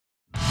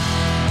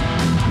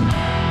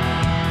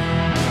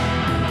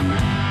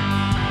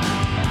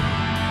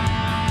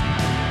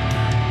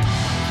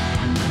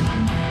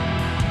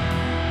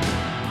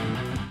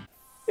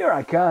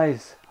Alright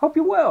guys, hope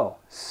you're well.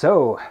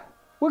 So,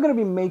 we're going to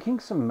be making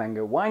some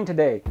mango wine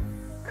today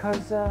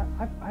because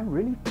I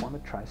really want to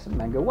try some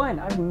mango wine.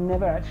 I've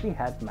never actually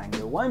had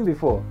mango wine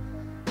before.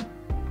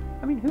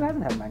 I mean, who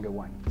hasn't had mango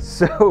wine?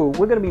 So,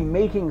 we're going to be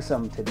making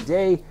some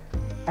today,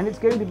 and it's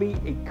going to be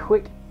a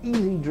quick,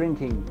 easy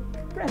drinking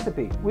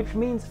recipe, which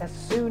means as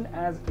soon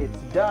as it's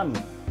done,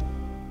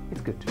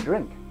 it's good to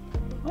drink.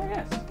 Oh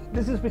yes,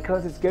 this is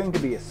because it's going to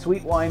be a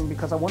sweet wine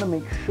because I want to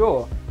make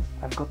sure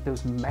I've got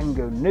those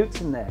mango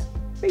notes in there.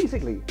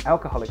 Basically,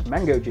 alcoholic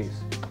mango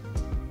juice.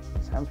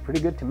 Sounds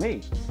pretty good to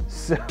me.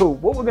 So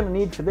what we're going to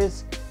need for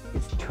this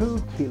is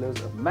 2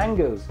 kilos of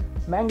mangoes.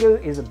 Mango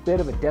is a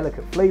bit of a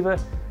delicate flavor,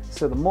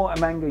 so the more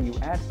mango you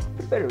add,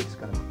 the better it's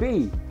going to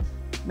be.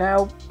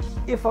 Now,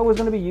 if I was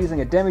going to be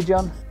using a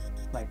demijohn,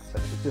 like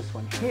such as this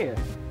one here,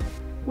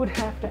 would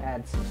have to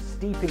add some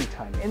steeping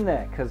time in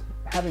there, because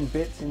having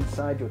bits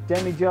inside your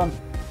demijohn,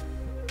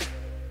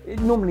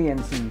 it normally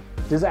ends in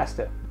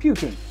disaster,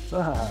 puking,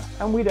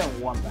 and we don't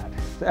want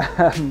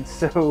that.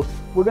 So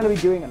we're going to be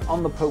doing an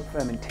on the pope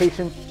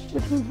fermentation,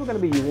 which means we're going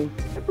to be using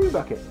a brew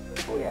bucket.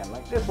 Oh yeah,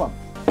 like this one.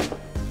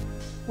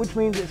 Which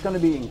means it's going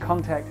to be in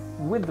contact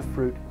with the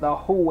fruit the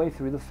whole way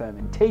through the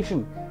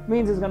fermentation.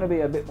 Means there's going to be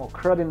a bit more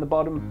crud in the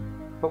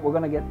bottom, but we're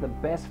going to get the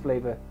best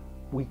flavor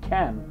we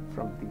can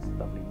from these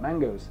lovely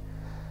mangoes.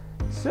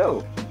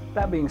 So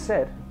that being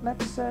said,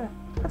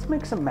 let's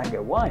make some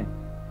mango wine.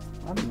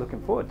 I'm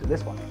looking forward to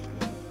this one.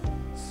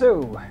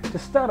 So, to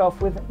start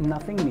off with,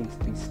 nothing needs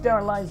to be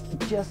sterilized, it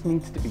just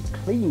needs to be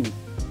clean,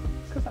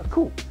 because that's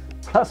cool.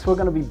 Plus we're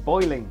going to be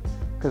boiling,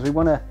 because we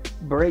want to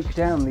break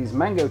down these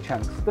mango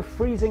chunks. The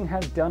freezing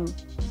has done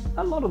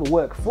a lot of the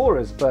work for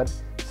us, but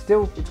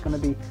still it's going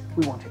to be,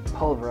 we want it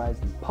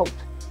pulverized and pulped.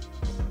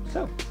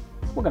 So,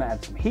 we're going to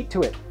add some heat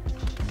to it.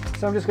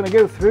 So I'm just going to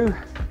go through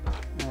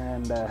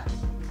and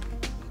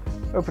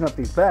open up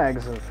these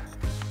bags of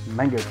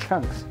mango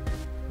chunks.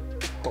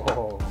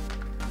 Oh.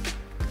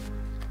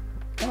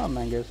 Come on,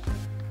 mangoes.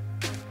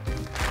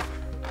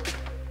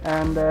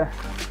 And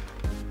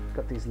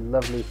got these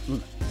lovely,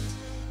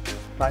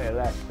 slightly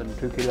less than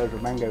 2 kilos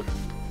of mangoes.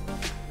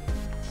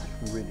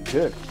 That's really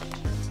good.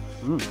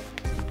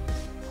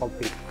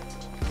 Pulpy.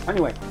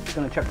 Anyway, just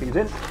going to chuck these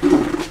in.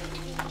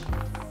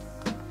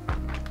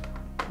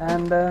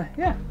 And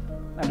yeah,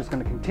 I'm just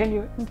going to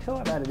continue until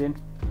I've added in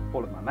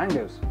all of my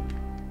mangoes.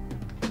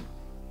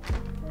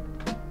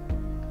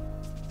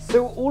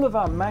 So all of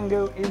our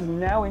mango is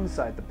now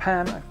inside the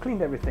pan. I've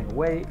cleaned everything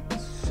away.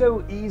 It's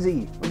so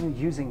easy when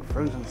you're using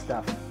frozen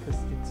stuff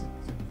because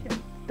it's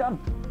done,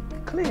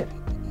 cleared,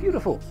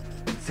 beautiful.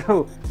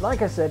 So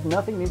like I said,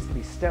 nothing needs to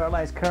be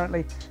sterilized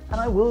currently, and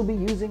I will be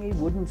using a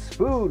wooden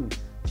spoon.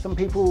 Some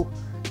people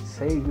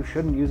say you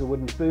shouldn't use a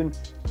wooden spoon,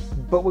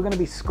 but we're going to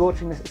be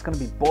scorching this. It's going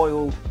to be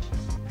boiled,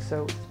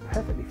 so it's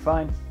perfectly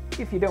fine.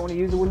 If you don't want to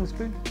use a wooden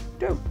spoon,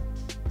 don't.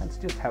 That's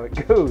just how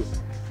it goes.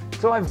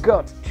 So I've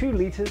got 2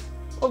 liters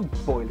of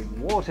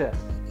boiling water.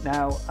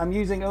 Now I'm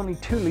using only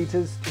 2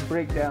 liters to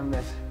break down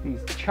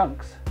these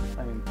chunks,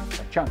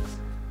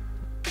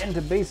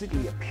 into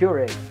basically a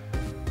puree,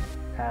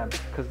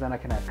 because then I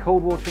can add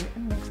cold water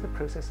and it makes the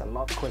process a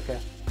lot quicker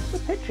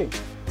with pitching.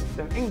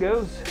 So in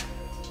goes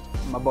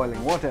my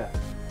boiling water.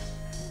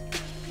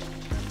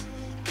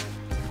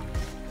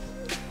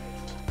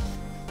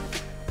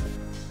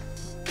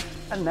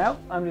 And now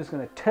I'm just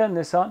going to turn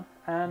this on,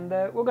 and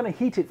we're going to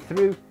heat it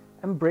through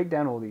and break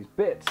down all these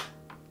bits.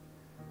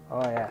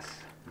 Oh yes,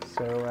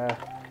 so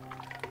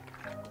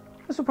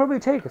this will probably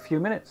take a few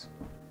minutes.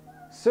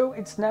 So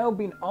it's now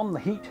been on the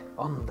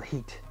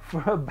heat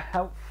for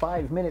about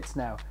 5 minutes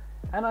now,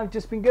 and I've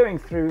just been going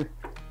through,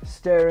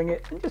 stirring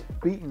it and just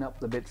beating up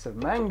the bits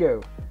of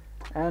mango.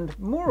 And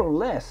more or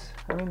less,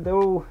 I mean,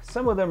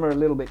 some of them are a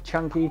little bit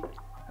chunky,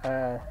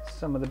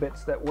 some of the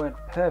bits that weren't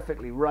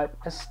perfectly ripe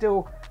are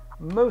still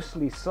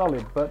mostly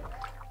solid, but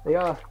they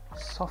are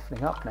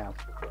softening up now.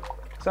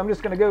 So I'm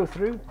just going to go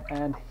through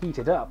and heat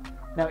it up.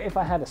 Now if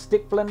I had a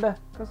stick blender,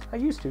 because I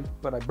used to,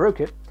 but I broke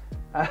it,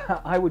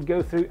 I would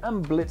go through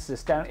and blitz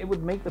this down. It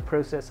would make the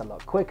process a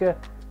lot quicker.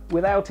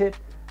 Without it,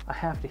 I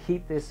have to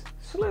heat this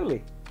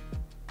slowly.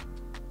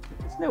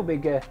 It's no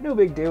big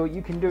deal.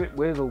 You can do it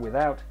with or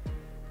without.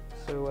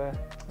 So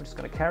I'm just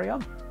going to carry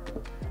on.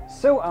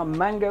 So our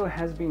mango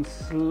has been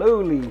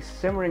slowly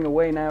simmering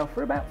away now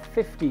for about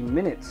 15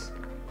 minutes.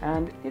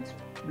 And it's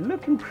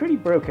looking pretty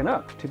broken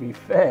up, to be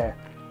fair.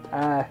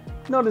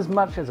 Not as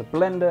much as a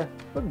blender,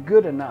 but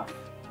good enough.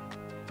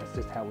 That's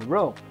just how we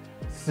roll.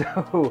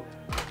 So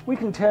we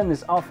can turn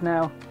this off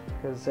now,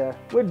 because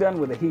we're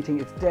done with the heating.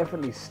 It's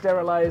definitely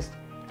sterilized.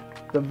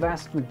 The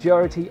vast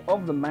majority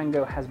of the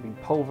mango has been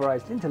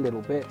pulverized into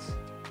little bits,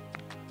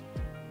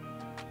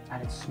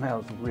 and it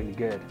smells really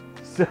good.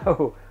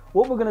 So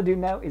what we're going to do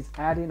now is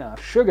add in our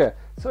sugar.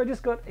 So I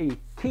just got a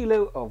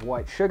kilo of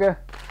white sugar,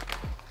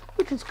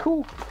 which is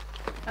cool,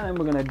 and then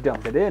we're going to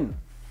dump it in.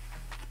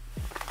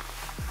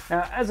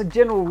 Now, as a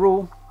general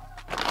rule,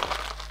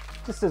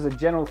 just as a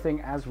general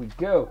thing as we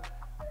go,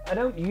 I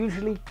don't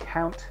usually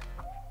count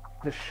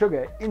the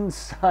sugar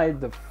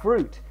inside the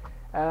fruit.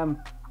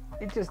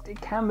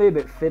 it can be a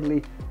bit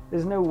fiddly.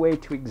 There's no way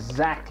to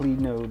exactly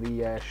know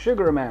the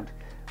sugar amount,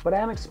 but I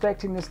am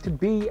expecting this to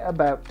be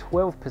about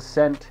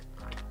 12%.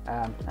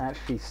 I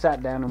actually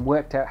sat down and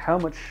worked out how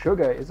much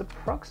sugar is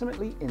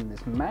approximately in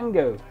this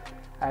mango.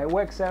 It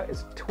works out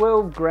as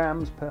 12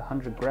 grams per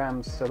 100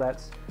 grams, so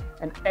that's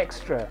an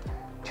extra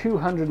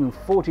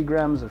 240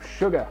 grams of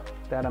sugar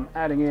that I'm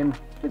adding in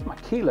with my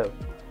kilo.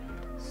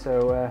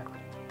 So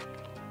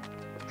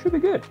should be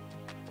good.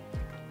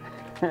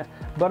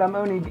 But I'm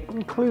only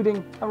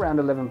including around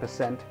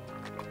 11%,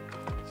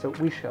 so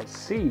we shall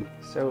see.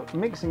 So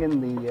mixing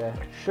in the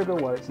sugar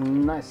while it's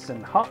nice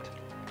and hot,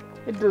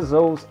 it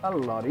dissolves a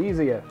lot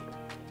easier.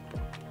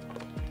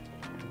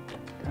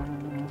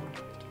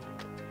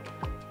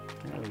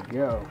 There we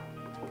go.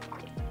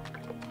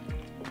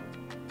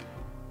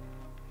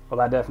 Well,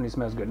 that definitely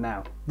smells good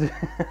now.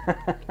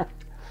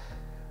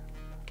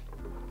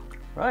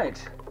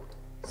 Right.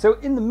 So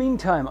in the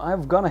meantime,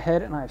 I've gone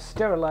ahead and I've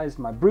sterilized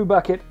my brew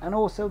bucket and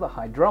also the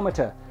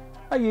hydrometer.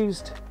 I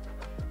used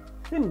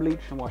thin bleach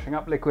and washing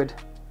up liquid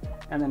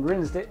and then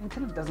rinsed it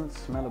until it doesn't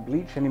smell of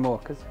bleach anymore,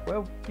 because,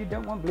 well, you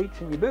don't want bleach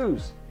in your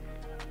booze.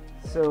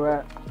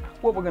 So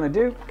what we're going to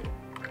do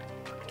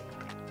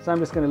is I'm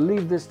just going to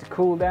leave this to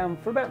cool down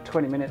for about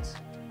 20 minutes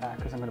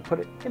because I'm going to put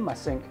it in my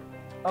sink,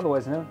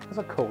 otherwise known as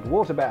a cold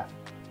water bath.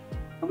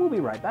 And we'll be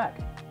right back.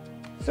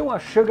 So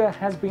our sugar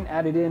has been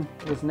added in.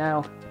 It is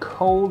now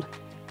cold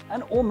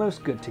and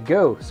almost good to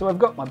go. So I've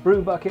got my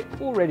brew bucket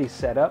already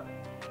set up.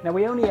 Now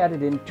we only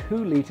added in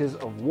 2 liters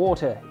of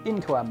water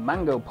into our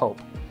mango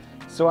pulp.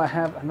 So I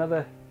have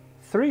another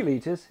 3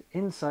 liters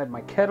inside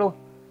my kettle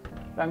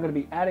that I'm going to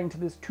be adding to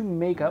this to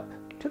make up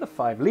to the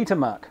 5 liter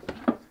mark.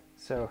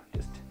 So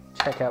just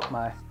check out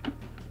my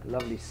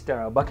lovely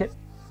sterile bucket.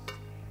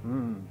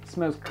 It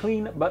smells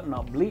clean but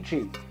not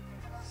bleachy.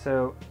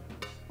 So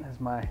there's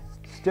my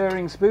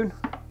stirring spoon,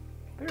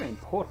 very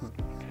important.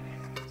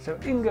 So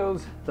in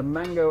goes the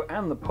mango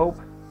and the pulp,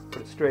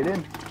 put it straight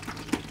in.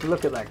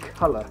 Look at that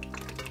color.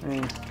 I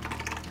mean,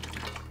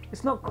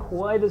 it's not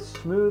quite as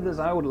smooth as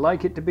I would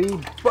like it to be,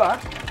 but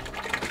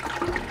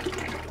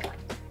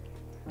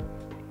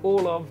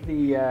all of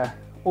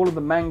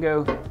the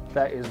mango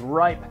that is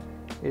ripe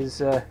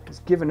is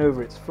given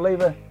over its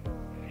flavor.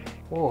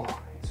 Oh,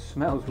 it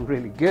smells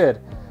really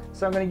good.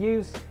 So I'm going to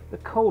use the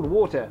cold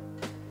water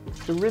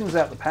to rinse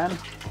out the pan.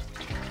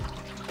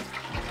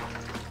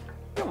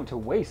 Don't want to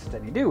waste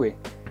any, do we?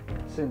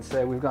 Since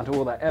we've gone to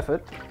all that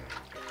effort.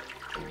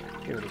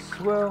 Give it a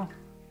swirl.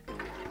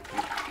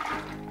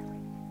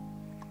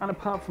 And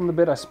apart from the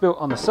bit I spilt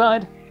on the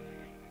side,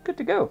 good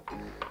to go.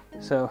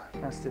 So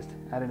let's just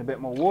add in a bit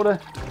more water.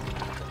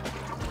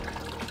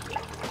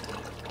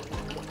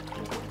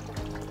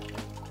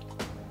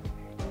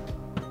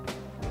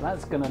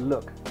 That's going to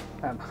look,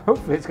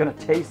 hopefully it's going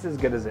to taste as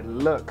good as it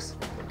looks.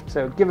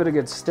 So give it a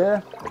good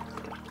stir.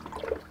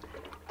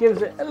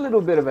 Gives it a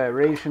little bit of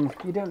aeration.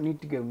 You don't need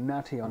to go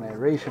nutty on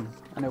aeration.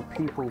 I know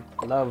people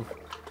love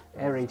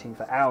aerating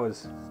for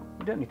hours.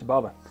 You don't need to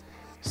bother.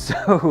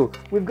 So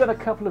we've got a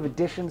couple of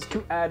additions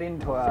to add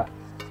into our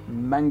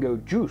mango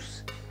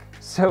juice.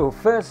 So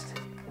first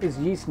is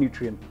yeast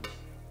nutrient.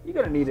 You're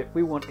going to need it.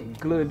 We want a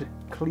good,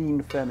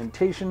 clean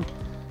fermentation.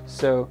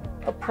 So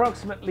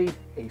approximately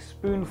a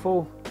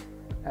spoonful,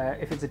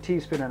 if it's a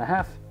teaspoon and a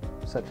half,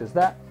 such as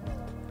that.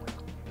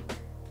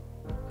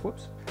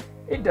 Whoops.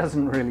 It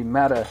doesn't really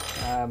matter.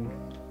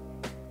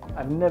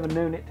 I've never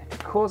known it to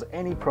cause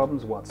any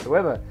problems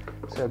whatsoever.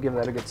 So give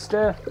that a good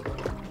stir.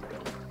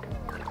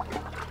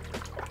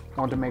 I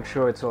want to make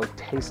sure it's all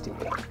tasty.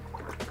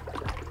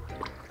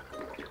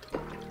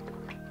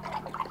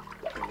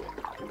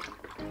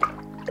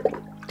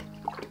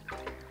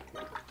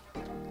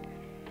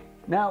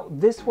 Now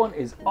this one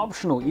is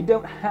optional. You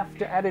don't have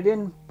to add it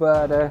in,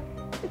 but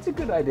it's a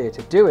good idea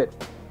to do it,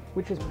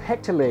 which is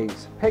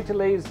pectolase.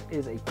 Pectolase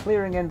is a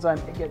clearing enzyme.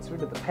 It gets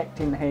rid of the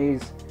pectin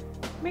haze,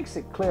 makes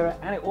it clearer,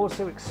 and it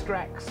also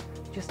extracts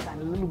just that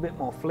little bit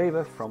more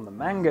flavor from the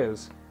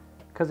mangoes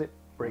because it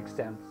breaks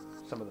down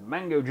some of the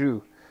mango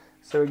juice.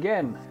 So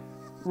again,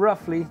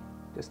 roughly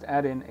just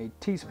add in a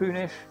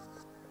teaspoon-ish,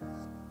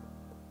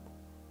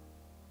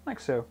 like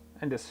so,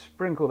 and just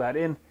sprinkle that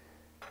in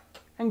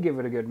and give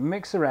it a good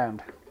mix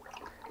around.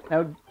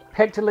 Now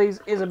pectolase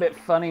is a bit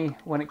funny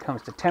when it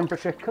comes to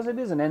temperature because it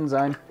is an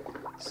enzyme,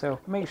 so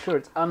make sure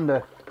it's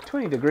under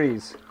 20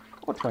 degrees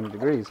or 20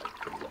 degrees.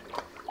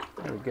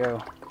 There we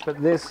go.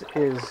 But this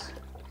is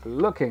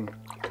looking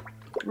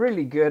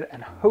really good,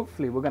 and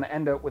hopefully we're going to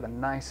end up with a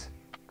nice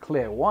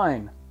clear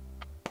wine.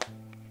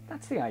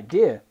 That's the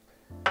idea.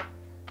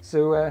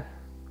 So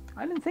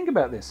I didn't think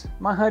about this.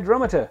 My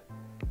hydrometer,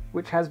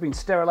 which has been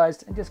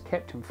sterilized and just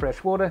kept in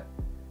fresh water,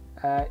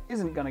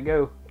 isn't going to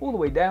go all the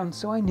way down,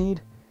 so I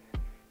need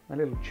my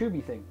little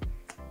tubey thing.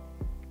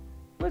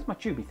 Where's my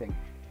tubey thing?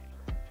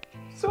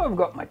 So I've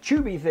got my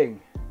tubey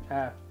thing.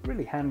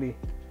 Really handy.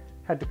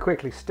 Had to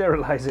quickly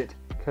sterilize it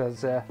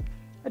because I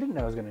didn't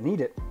know I was going to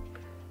need it.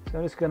 So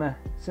I'm just going to,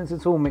 since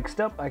it's all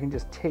mixed up, I can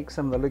just take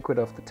some of the liquid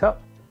off the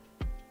top.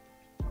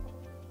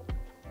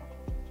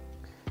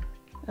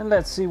 And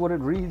let's see what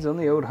it reads on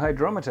the old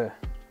hydrometer.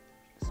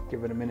 Just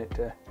give it a minute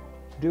to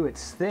do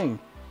its thing.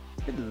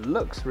 It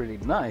looks really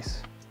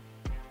nice.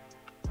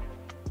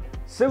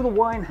 So the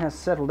wine has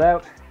settled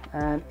out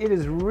and it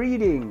is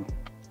reading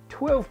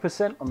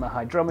 12% on the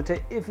hydrometer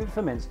if it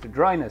ferments to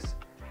dryness.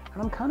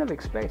 And I'm kind of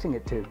expecting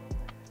it to.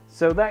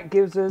 So that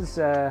gives us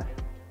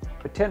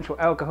potential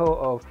alcohol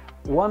of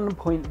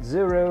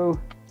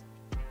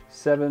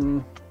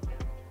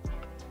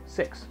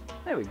 1.076.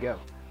 There we go.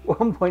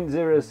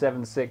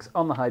 1.076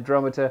 on the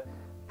hydrometer,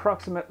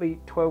 approximately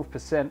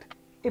 12%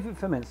 if it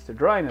ferments to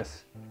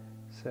dryness.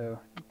 So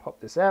pop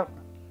this out.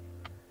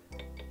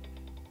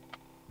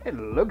 It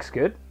looks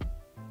good.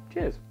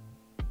 Cheers.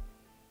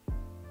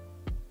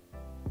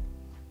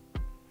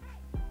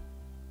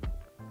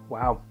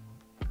 Wow,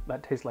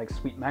 that tastes like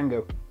sweet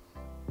mango.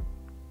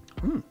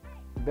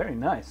 Very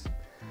nice.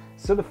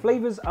 So the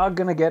flavors are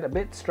going to get a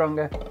bit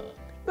stronger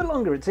the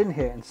longer it's in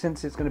here, and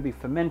since it's going to be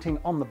fermenting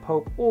on the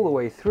pulp all the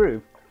way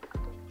through,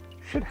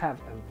 should have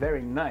a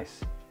very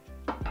nice,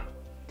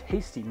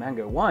 tasty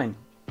mango wine.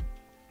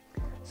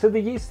 So the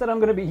yeast that I'm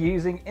going to be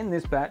using in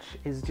this batch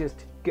is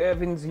just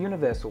Gervin's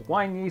Universal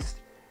Wine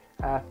Yeast.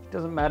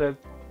 Doesn't matter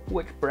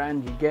which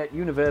brand you get,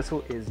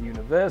 Universal is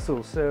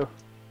universal. So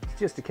it's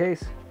just a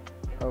case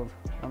of,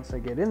 once I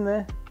get in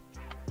there,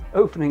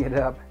 opening it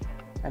up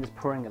and just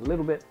pouring a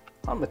little bit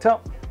on the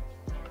top,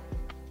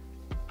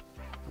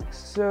 like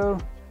so,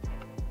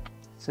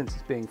 since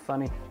it's being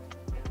funny.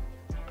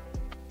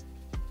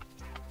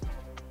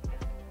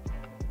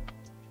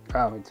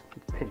 Oh, it's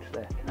pinched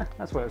there.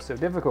 That's why it was so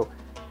difficult.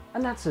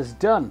 And that's us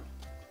done.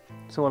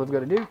 So all I've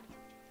got to do,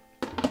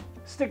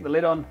 stick the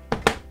lid on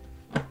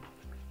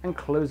and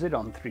close it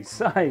on 3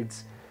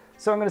 sides.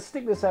 So I'm going to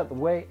stick this out the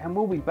way and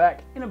we'll be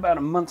back in about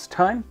a month's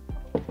time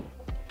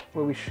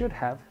where we should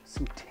have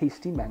some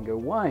tasty mango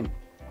wine.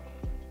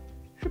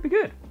 Should be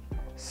good.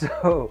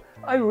 So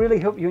I really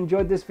hope you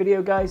enjoyed this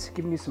video, guys,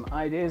 giving you some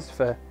ideas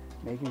for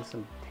making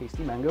some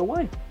tasty mango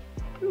wine.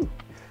 Ooh.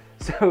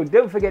 So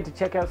don't forget to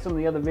check out some of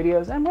the other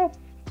videos and, well,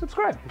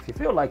 subscribe if you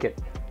feel like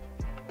it.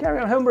 Carry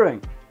on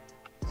homebrewing.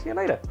 See you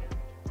later.